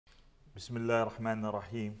Bismillah ar-Rahman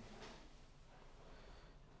ar-Rahim.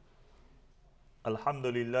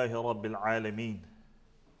 Alhamdulillahi Rabbil Alameen.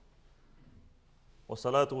 Wa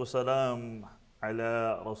salatu wa salam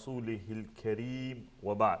ala Rasulihil Kareem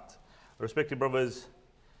wa ba'd. Respected brothers,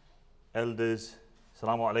 elders,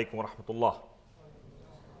 Assalamu alaikum wa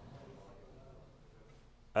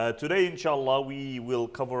rahmatullah. Today, inshallah, we will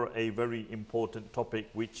cover a very important topic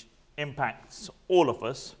which impacts all of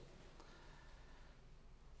us,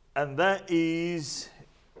 and that is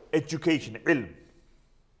education, ilm,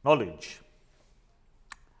 knowledge.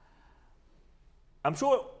 I'm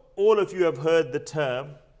sure all of you have heard the term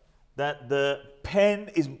that the pen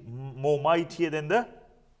is more mightier than the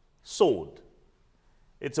sword.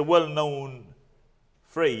 It's a well-known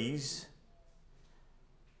phrase.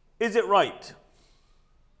 Is it right?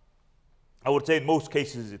 I would say in most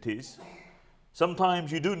cases it is.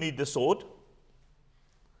 Sometimes you do need the sword,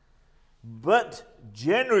 but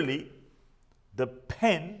generally the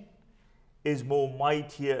pen is more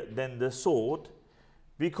mightier than the sword,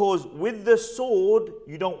 because with the sword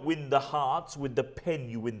you don't win the hearts, with the pen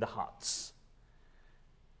you win the hearts.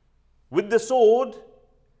 With the sword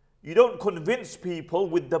you don't convince people,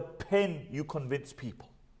 with the pen you convince people.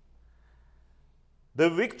 The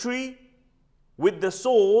victory with the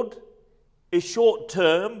sword is short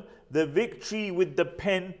term, the victory with the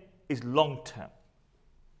pen is long term.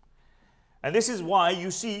 And this is why you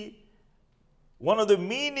see one of the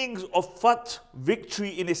meanings of fath, victory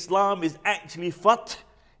in Islam, is actually fath,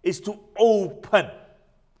 is to open.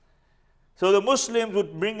 So the Muslims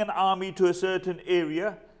would bring an army to a certain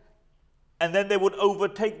area, and then they would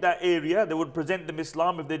overtake that area. They would present them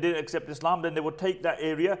Islam. If they didn't accept Islam, then they would take that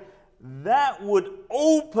area. That would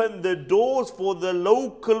open the doors for the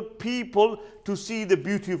local people to see the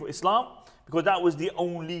beauty of Islam, because that was the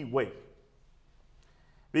only way.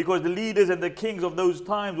 Because the leaders and the kings of those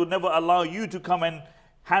times would never allow you to come and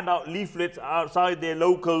hand out leaflets outside their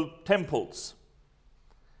local temples.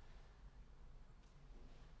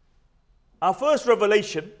 Our first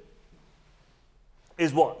revelation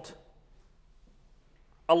is what?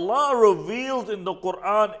 Allah reveals in the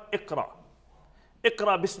Quran, Iqra.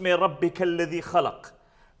 Iqra bismi rabbika alladhi khalaq.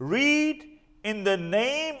 Read in the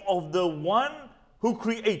name of the one who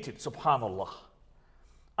created, subhanallah.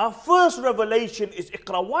 Our first revelation is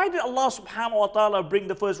Iqra. Why did Allah subhanahu wa ta'ala bring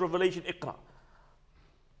the first revelation, Iqra?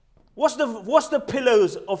 What's the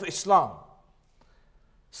pillars of Islam?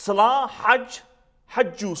 Salah, Hajj,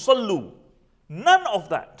 Hajju, Sallu. None of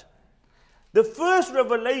that. The first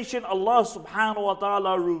revelation Allah subhanahu wa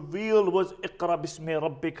ta'ala revealed was Iqra bismi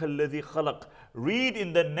rabbika alladhi khalaq. Read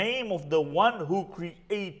in the name of the one who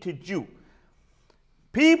created you.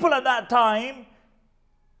 People at that time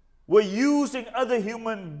were using other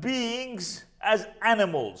human beings as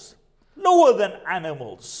animals, lower than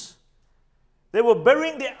animals. They were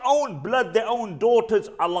burying their own blood, their own daughters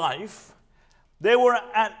alive. They were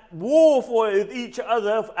at war with each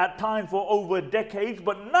other at times for over decades,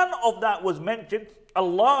 but none of that was mentioned.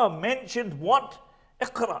 Allah mentioned what?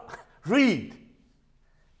 Iqra, read.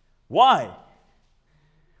 Why?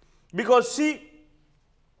 Because see,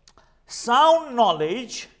 sound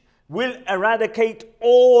knowledge will eradicate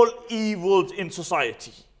all evils in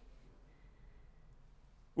society,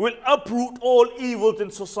 will uproot all evils in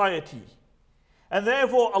society. And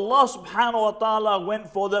therefore Allah subhanahu wa ta'ala went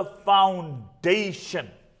for the foundation.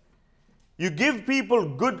 You give people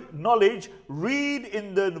good knowledge, read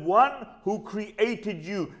in the one who created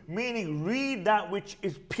you, meaning read that which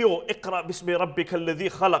is pure. Iqra bismi rabbika alladhi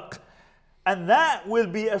khalaq. And that will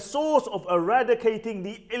be a source of eradicating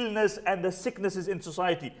the illness and the sicknesses in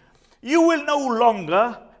society. You will no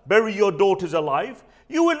longer bury your daughters alive.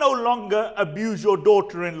 You will no longer abuse your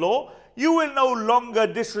daughter-in-law. You will no longer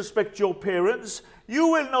disrespect your parents. You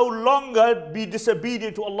will no longer be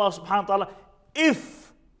disobedient to Allah subhanahu wa ta'ala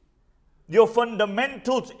if your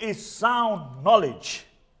fundamentals is sound knowledge.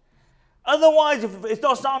 Otherwise, if it's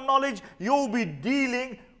not sound knowledge, you'll be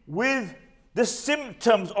dealing with the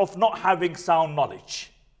symptoms of not having sound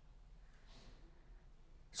knowledge.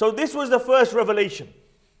 So this was the first revelation.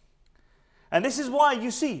 And this is why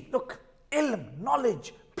you see, look, ilm,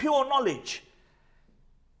 knowledge, pure knowledge.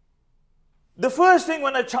 The first thing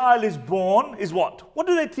when a child is born is what? What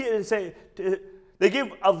do they say? They give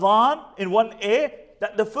adhan in one ear,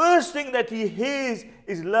 that the first thing that he hears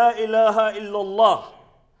is La ilaha illallah.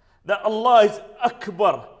 That Allah is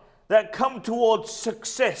Akbar, that come towards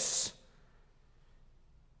success.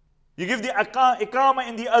 You give the iqamah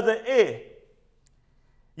in the other ear.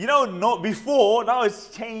 You know, not before, now it's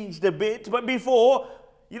changed a bit, but before,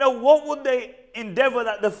 what would they endeavor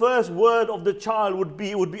that the first word of the child would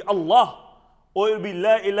be? It would be Allah. or it will be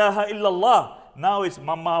La ilaha illallah. Now it's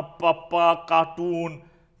mama, papa, cartoon,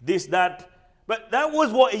 this, that. But that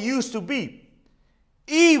was what it used to be.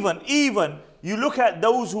 Even you look at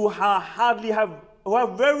those who who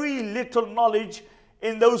have very little knowledge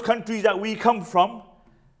in those countries that we come from,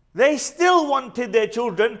 they still wanted their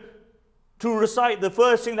children to recite the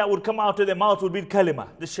first thing that would come out of their mouth would be kalima,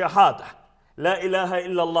 the shahada, la ilaha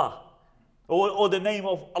illallah, or the name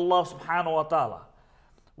of Allah subhanahu wa ta'ala.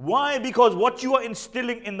 Why? Because what you are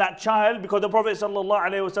instilling in that child, because the Prophet sallallahu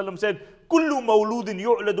alaihi wasallam said, kullu mawludin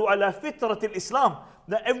yu'ladu ala fitratil Islam,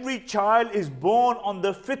 that every child is born on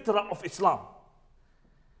the fitrah of Islam.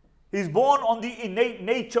 He's born on the innate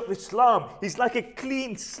nature of Islam. He's like a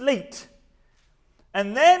clean slate.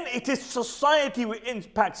 And then it is society which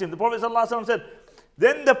impacts him. The Prophet ﷺ said,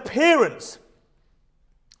 then the parents,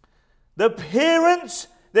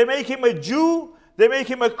 they make him a Jew, they make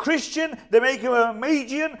him a Christian, they make him a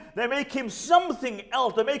Magian, they make him something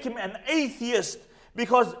else, they make him an atheist,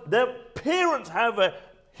 because the parents have a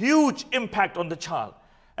huge impact on the child.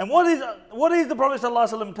 And what is the Prophet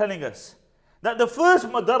ﷺ telling us? That the first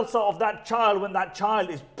madrasa of that child, when that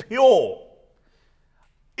child is pure,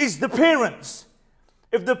 is the parents.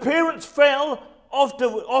 If the parents fail,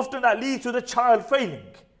 often that leads to the child failing.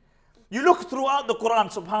 You look throughout the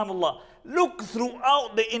Quran, subhanAllah, look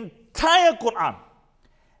throughout the entire Quran.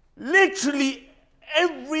 Literally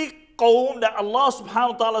every qawm that Allah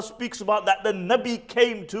subhanahu wa ta'ala speaks about, that the Nabi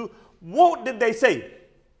came to, what did they say?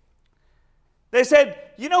 They said,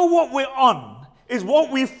 you know what we're on is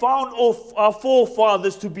what we found our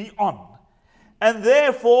forefathers to be on. And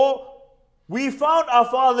therefore, we found our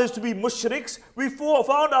fathers to be mushriks. We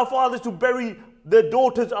found our fathers to bury their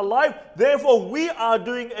daughters alive. Therefore, we are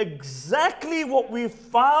doing exactly what we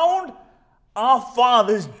found our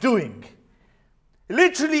fathers doing.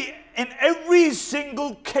 Literally, in every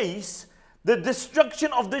single case, the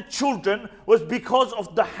destruction of the children was because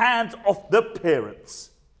of the hands of the parents.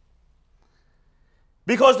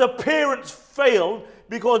 Because the parents failed,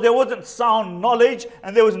 because there wasn't sound knowledge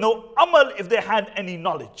and there was no amal if they had any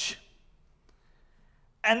knowledge.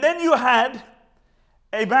 And then you had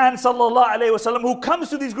a man, sallallahu alayhi wasallam, who comes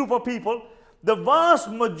to this group of people. The vast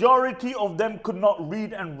majority of them could not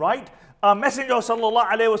read and write. Our Messenger, sallallahu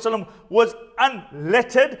alayhi wasallam, was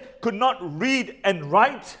unlettered, could not read and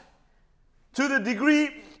write, to the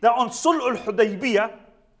degree that on Sulh al-Hudaybiyah,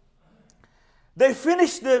 they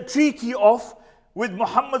finished the treaty off with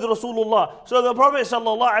Muhammad Rasulullah. So the Prophet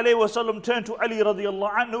sallallahu alayhi wasallam turned to Ali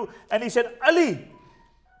radiallahu anhu and he said, Ali,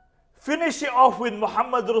 finish it off with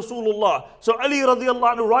Muhammad Rasulullah. So Ali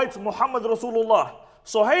radiallahu anhu writes Muhammad Rasulullah.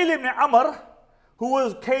 Suhail ibn Amr,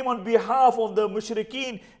 who came on behalf of the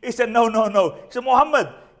mushrikeen, he said, no. He said, Muhammad,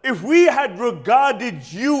 if we had regarded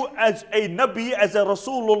you as a Nabi, as a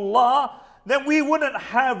Rasulullah, then we wouldn't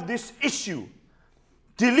have this issue.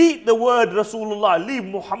 Delete the word Rasulullah, leave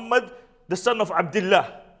Muhammad, the son of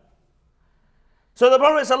Abdullah. So the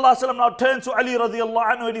Prophet ﷺ now turns to Ali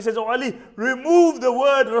radiallahu anhu and he says, oh Ali, remove the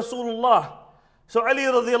word Rasulullah. So Ali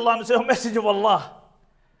radiallahu anhu says, oh Messenger of Allah,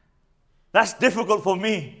 that's difficult for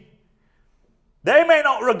me. They may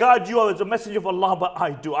not regard you as a messenger of Allah, but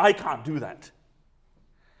I do. I can't do that.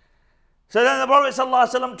 So then the Prophet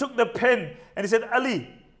ﷺ took the pen and he said, Ali,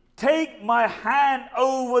 take my hand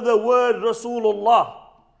over the word Rasulullah.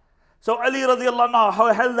 So Ali radiallahu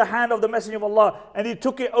anhu held the hand of the Messenger of Allah and he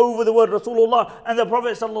took it over the word Rasulullah, and the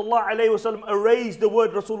Prophet sallallahu alayhi wasallam erased the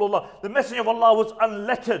word Rasulullah. The Messenger of Allah was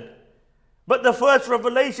unlettered. But the first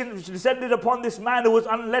revelation which descended upon this man who was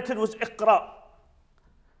unlettered was Iqra.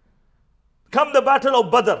 Come the battle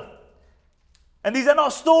of Badr. And these are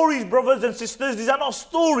not stories, brothers and sisters, these are not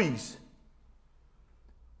stories.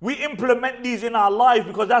 We implement these in our life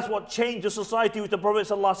because that's what changed the society which the Prophet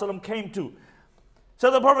sallallahu alayhi wasallam came to. So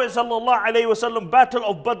the Prophet ﷺ, Battle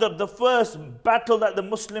of Badr, the first battle that the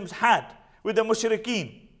Muslims had with the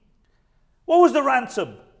mushrikeen. What was the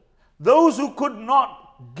ransom? Those who could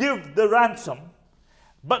not give the ransom,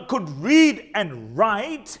 but could read and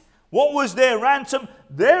write, what was their ransom?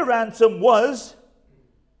 Their ransom was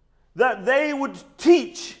that they would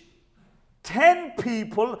teach 10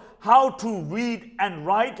 people how to read and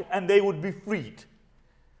write, and they would be freed.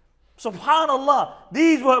 Subhanallah,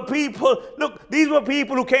 these were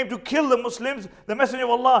people who came to kill the Muslims. The Messenger of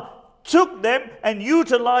Allah took them and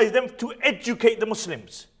utilized them to educate the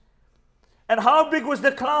Muslims. And how big was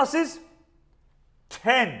the classes?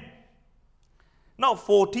 10. Not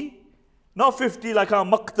 40, not 50 like our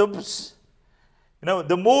maktabs. You know,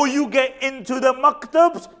 the more you get into the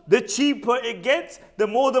maktabs, the cheaper it gets, the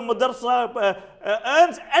more the madrasa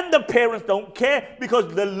earns, and the parents don't care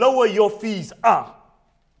because the lower your fees are.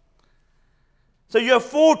 So you have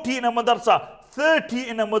 40 in a madrasa, 30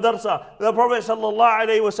 in a madrasa. The Prophet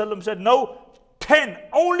ﷺ said, no, 10,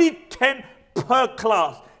 only 10 per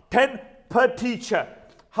class, 10 per teacher.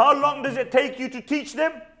 How long does it take you to teach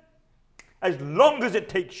them? As long as it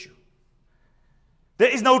takes you. There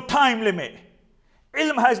is no time limit.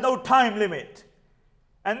 Ilm has no time limit.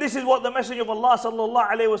 And this is what the Messenger of Allah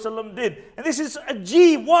ﷺ did. And this is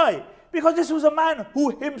ajib. Why? Because this was a man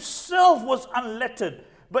who himself was unlettered,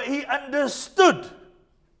 but he understood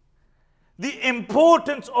the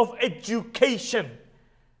importance of education.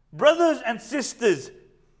 Brothers and sisters,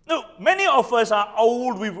 no, many of us are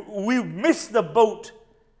old, we've missed the boat,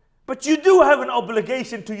 but you do have an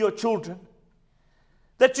obligation to your children,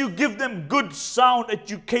 that you give them good, sound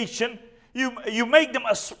education. You make them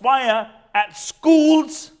aspire at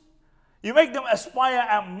schools, you make them aspire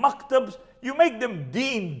at maktabs, you make them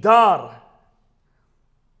deen dar.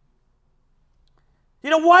 You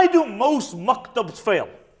know, why do most maktabs fail?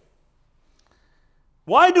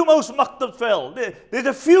 Why do most maktabs fail? There's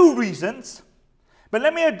a few reasons, but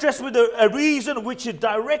let me address with a reason which is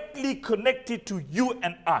directly connected to you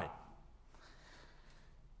and I.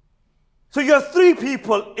 So you have 3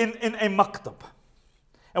 people in a maktab.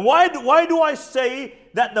 And why do I say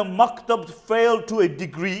that the maktabs fail to a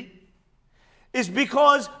degree? Is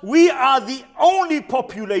because we are the only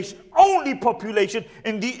population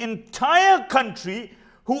in the entire country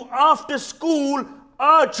who after school,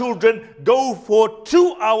 our children go for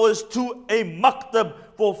 2 hours to a maktab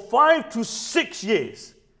for 5 to 6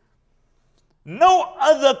 years. No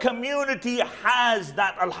other community has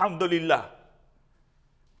that, alhamdulillah.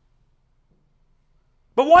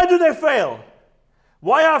 But why do they fail?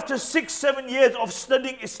 Why after 6-7 years of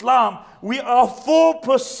studying Islam, we are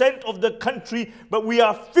 4% of the country, but we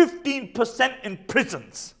are 15% in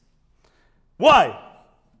prisons? Why?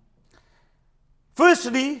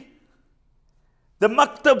 Firstly, the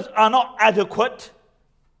maktabs are not adequate.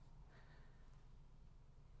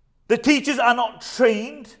 The teachers are not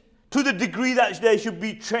trained to the degree that they should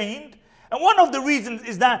be trained. And one of the reasons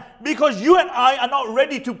is that because you and I are not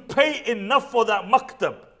ready to pay enough for that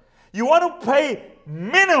maktab. You want to pay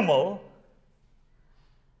minimal,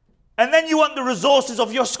 and then you want the resources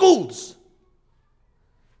of your schools.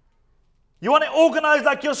 You want it organized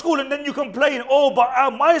like your school, and then you complain, oh, but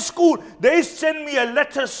at my school, they send me a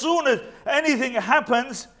letter as soon as anything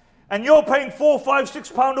happens, and you're paying £4,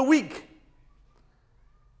 £5, £6 a week.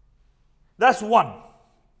 That's one.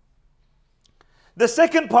 The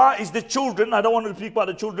second part is the children. I don't want to speak about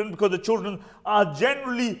the children because the children are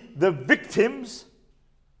generally the victims.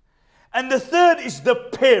 And the third is the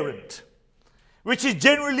parent, which is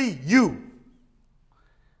generally you.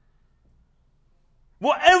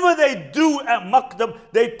 Whatever they do at maktab,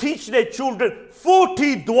 they teach their children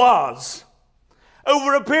 40 du'as.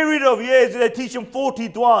 Over a period of years, they teach them 40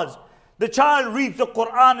 du'as. The child reads the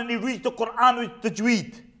Quran and he reads the Quran with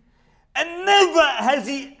tajweed. And never has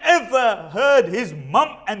he ever heard his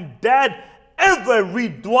mum and dad ever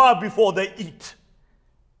read dua before they eat.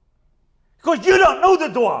 Because you don't know the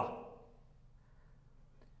dua.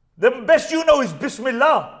 The best you know is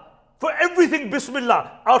Bismillah. For everything,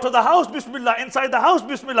 Bismillah. Out of the house, Bismillah. Inside the house,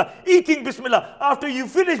 Bismillah. Eating, Bismillah. After you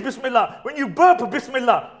finish, Bismillah. When you burp,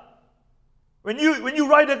 Bismillah. When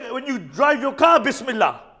you drive your car,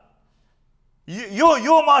 Bismillah.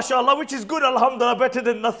 You're mashallah, which is good, alhamdulillah, better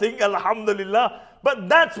than nothing, alhamdulillah. But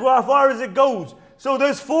that's as far as it goes. So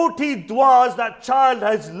there's 40 du'as that child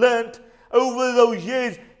has learnt over those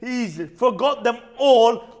years. He's forgot them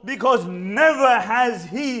all because never has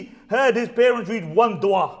he heard his parents read one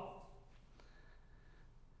dua.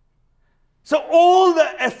 So all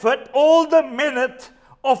the effort, all the minute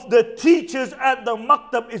of the teachers at the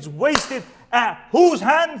maktab is wasted at whose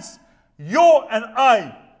hands? Your and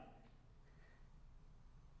I.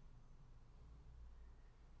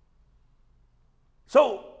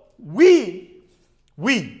 So we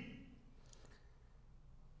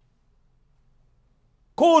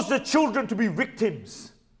cause the children to be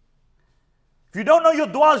victims. If you don't know your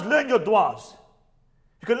du'as, learn your du'as.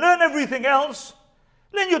 You can learn everything else.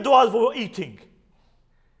 Learn your du'as for eating.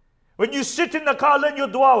 When you sit in the car, learn your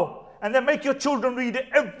du'a. And then make your children read it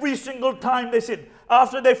every single time they sit.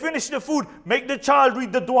 After they finish the food, make the child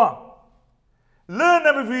read the du'a. Learn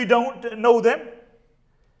them if you don't know them.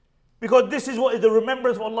 Because this is what is the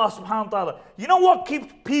remembrance of Allah subhanahu wa ta'ala. You know what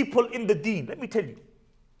keeps people in the deen? Let me tell you.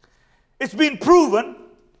 It's been proven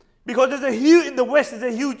because in the West there's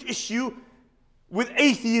a huge issue with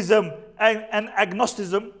atheism and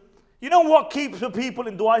agnosticism. You know what keeps the people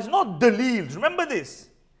in dua? It's not daleels. Remember this.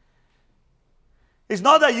 It's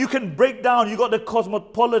not that you can break down, you got the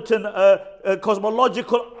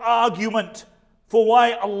cosmological argument for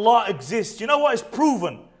why Allah exists. You know what is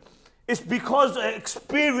proven? It's because of the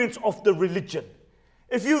experience of the religion.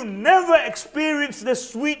 If you never experience the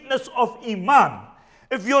sweetness of Iman,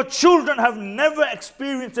 if your children have never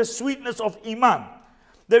experienced the sweetness of Iman,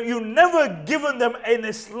 that you've never given them an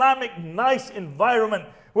Islamic nice environment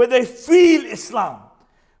where they feel Islam,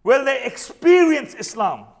 where they experience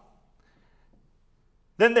Islam,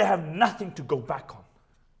 then they have nothing to go back on.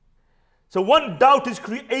 So one doubt is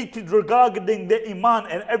created regarding their Iman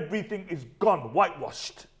and everything is gone,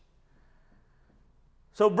 whitewashed.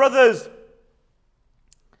 So brothers,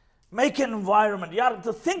 make an environment.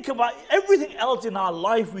 To think about everything else in our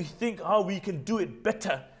life, we think how we can do it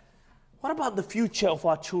better. What about the future of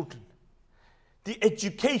our children? The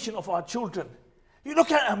education of our children. You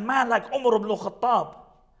look at a man like Umar ibn Khattab.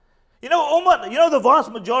 You know, Umar, the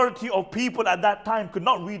vast majority of people at that time could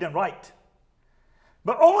not read and write.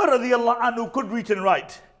 But Umar radiallahu anhu could read and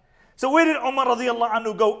write. So where did Umar radiallahu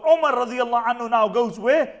anhu go? Umar radiallahu anhu now goes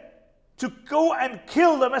where? To go and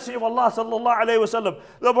kill the Messenger of Allah sallallahu alayhi wasallam.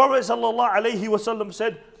 The Prophet sallallahu alayhi wasallam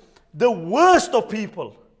said, the worst of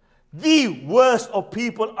people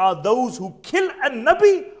are those who kill a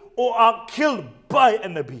Nabi or are killed by a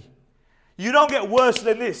Nabi. You don't get worse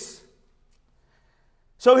than this.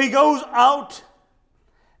 So he goes out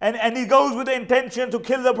and he goes with the intention to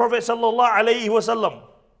kill the Prophet sallallahu alayhi wasallam.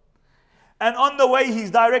 And on the way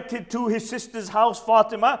he's directed to his sister's house,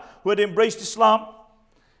 Fatima, who had embraced Islam.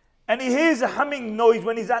 And he hears a humming noise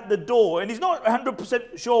when he's at the door, and he's not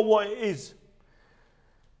 100% sure what it is.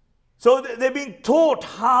 So they're being taught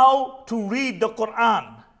how to read the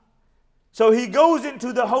Quran. So he goes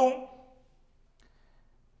into the home,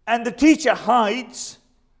 and the teacher hides.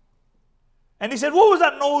 And he said, what was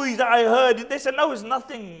that noise that I heard? They said, no, it's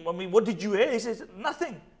nothing. I mean, what did you hear? He says,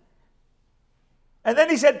 nothing. And then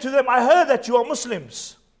he said to them, I heard that you are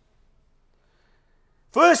Muslims.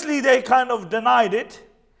 Firstly, they kind of denied it.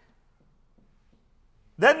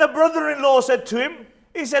 Then the brother-in-law said to him,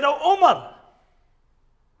 he said, oh Umar,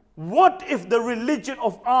 what if the religion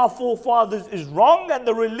of our forefathers is wrong and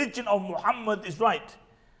the religion of Muhammad is right?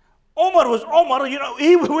 Umar was Umar,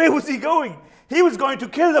 where was he going? He was going to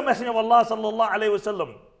kill the Messenger of Allah sallallahu alayhi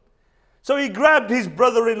wasallam. So he grabbed his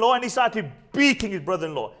brother-in-law and he started beating his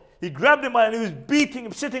brother-in-law. He grabbed him and he was beating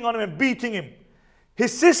him, sitting on him and beating him.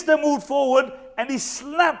 His sister moved forward and he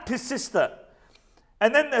slapped his sister.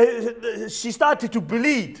 And then she started to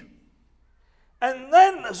bleed. And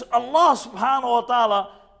then Allah subhanahu wa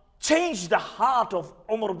ta'ala changed the heart of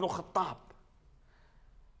Umar ibn Khattab.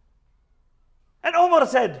 And Umar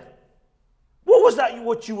said, what was that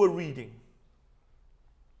what you were reading?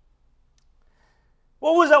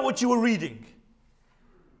 What was that what you were reading?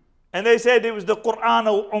 And they said it was the Quran,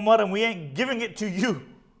 O Umar, and we ain't giving it to you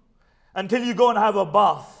until you go and have a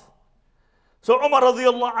bath. So Umar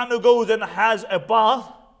radiallahu anhu goes and has a bath,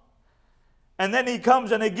 and then he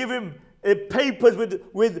comes and they give him papers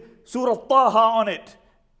with Surah Taha on it.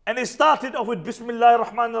 And it started off with Bismillah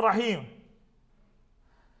ar-Rahman ar-Rahim.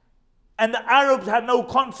 And the Arabs had no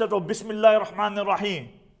concept of Bismillah ar-Rahman ar-Rahim.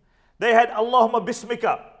 They had Allahumma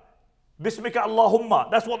Bismika. Bismika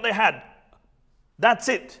Allahumma. That's what they had. That's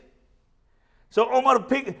it. So Umar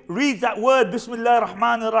reads that word Bismillah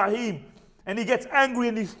ar-Rahman ar-Rahim. And he gets angry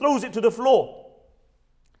and he throws it to the floor.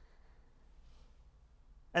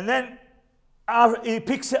 And then he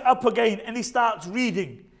picks it up again and he starts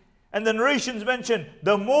reading. And the narrations mention,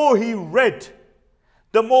 the more he read,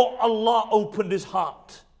 the more Allah opened his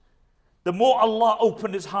heart. The more Allah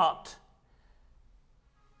opened his heart.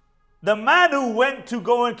 The man who went to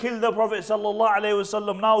go and kill the Prophet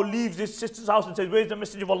ﷺ now leaves his sister's house and says, where's the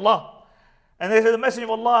Messenger of Allah? And they say, the Messenger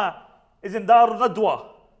of Allah is in Darul Nadwa.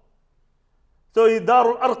 So he's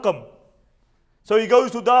Darul Arqam. So he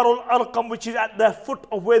goes to Darul Arqam, which is at the foot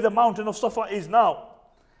of where the mountain of Safa is now.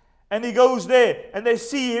 And he goes there and they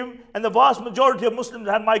see him, and the vast majority of Muslims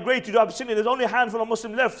had migrated to Abyssinia. There's only a handful of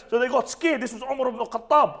Muslims left. So they got scared. This was Umar ibn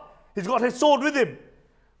Khattab. He's got his sword with him.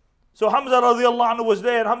 So Hamza radiallahu anhu was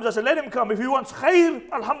there, and Hamza said, let him come. If he wants khair,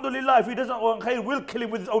 alhamdulillah. If he doesn't want khair, we'll kill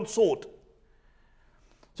him with his own sword.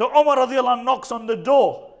 So Umar radiallahu anhu knocks on the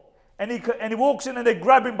door. And he walks in and they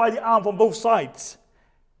grab him by the arm from both sides.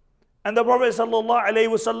 And the Prophet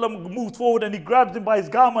ﷺ moved forward and he grabbed him by his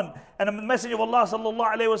garment. And the Messenger of Allah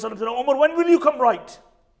ﷺ said, Umar, when will you come right?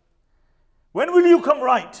 When will you come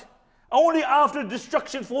right? Only after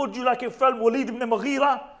destruction followed you like it fell Walid ibn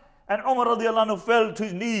Mughira. And Umar radiallahu anhu fell to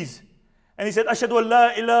his knees. And he said, Ashhadu an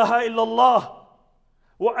la ilaha illallah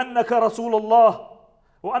wa annaka Rasulullah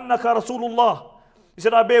wa annaka Rasulullah. He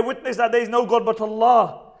said, I bear witness that there is no God but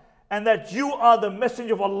Allah, and that you are the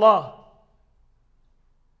messenger of Allah.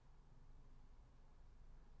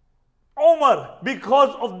 Umar,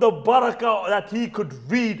 because of the barakah that he could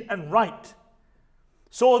read and write,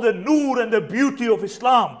 saw the noor and the beauty of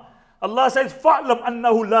Islam. Allah says, فَعْلَمْ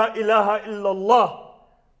أَنَّهُ لَا إِلَهَ إِلَّا اللَّهِ.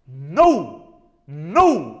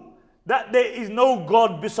 Know that there is no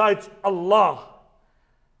God besides Allah.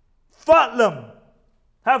 Fa'lam,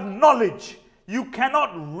 have knowledge. You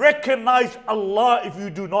cannot recognize Allah if you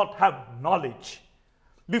do not have knowledge.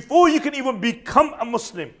 Before you can even become a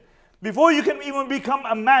Muslim, before you can even become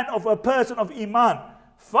a man of a person of Iman,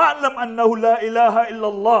 fa'lam annahu la ilaha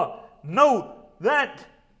illallah. Know that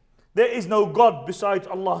there is no God besides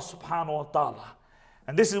Allah subhanahu wa ta'ala.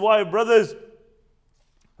 And this is why, brothers,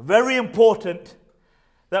 very important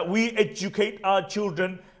that we educate our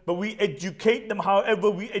children, but we educate them however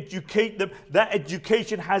we educate them. That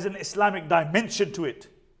education has an Islamic dimension to it.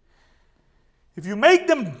 If you make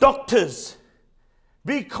them doctors,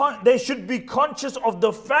 they should be conscious of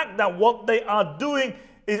the fact that what they are doing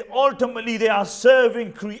is ultimately they are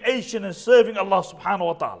serving creation and serving Allah subhanahu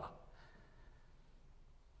wa ta'ala.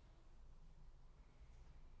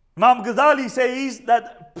 Imam Ghazali says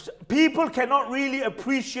that people cannot really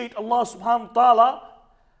appreciate Allah subhanahu wa ta'ala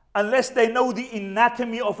unless they know the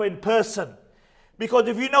anatomy of a person. Because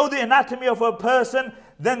if you know the anatomy of a person,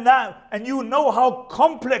 then and you know how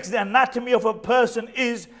complex the anatomy of a person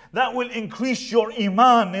is, that will increase your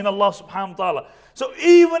iman in Allah subhanahu wa ta'ala. So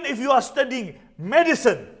even if you are studying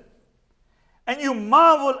medicine and you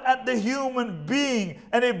marvel at the human being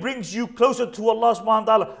and it brings you closer to Allah subhanahu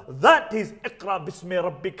wa ta'ala, that is Iqra bismi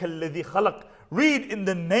rabbika alladhi khalaq. Read in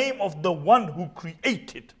the name of the one who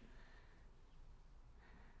created.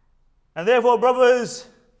 And therefore, brothers,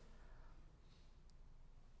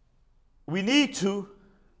 we need to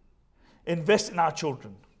invest in our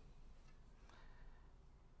children.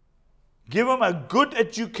 Give them a good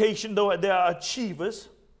education, though they are achievers.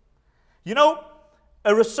 You know,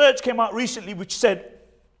 a research came out recently which said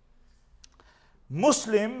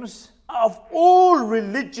Muslims of all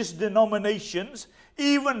religious denominations,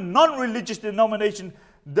 even non-religious denominations,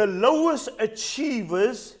 the lowest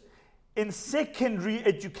achievers in secondary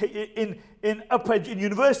education, in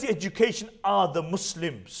university education are the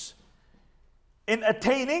Muslims in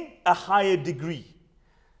attaining a higher degree.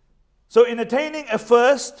 So in attaining a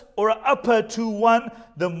first or an upper 2-1,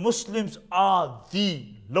 the Muslims are the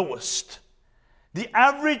lowest. The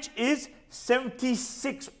average is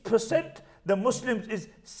 76%. The Muslims is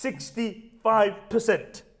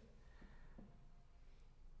 65%.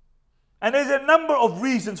 And there's a number of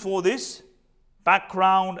reasons for this.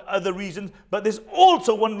 Background, other reasons. But there's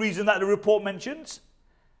also one reason that the report mentions.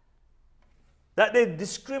 That they're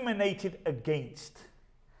discriminated against.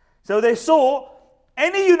 So they saw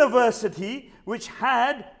any university which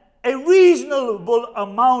had a reasonable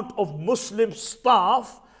amount of Muslim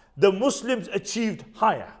staff, the Muslims achieved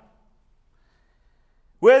higher.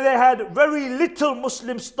 Where they had very little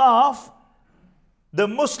Muslim staff, the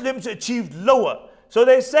Muslims achieved lower. So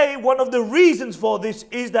they say one of the reasons for this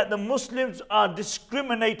is that the Muslims are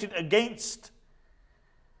discriminated against.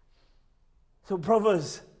 So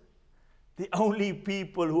brothers, the only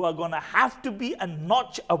people who are going to have to be a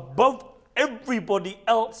notch above everybody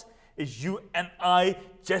else is you and I,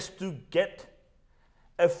 just to get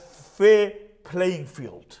a fair playing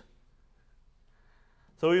field.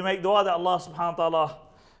 So we make dua that Allah subhanahu wa ta'ala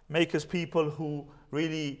make us people who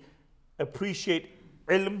really appreciate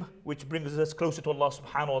ilm, which brings us closer to Allah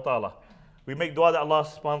subhanahu wa ta'ala. We make dua that Allah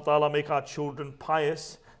subhanahu wa ta'ala make our children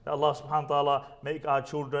pious, that Allah subhanahu wa ta'ala make our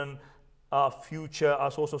children our future, our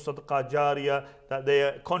source of sadaqah jariyah, that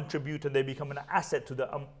they contribute and they become an asset to the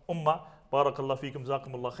ummah. Barakallahu feekum,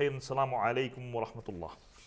 jazakumullah khairan. Assalamu alaikum wa rahmatullah.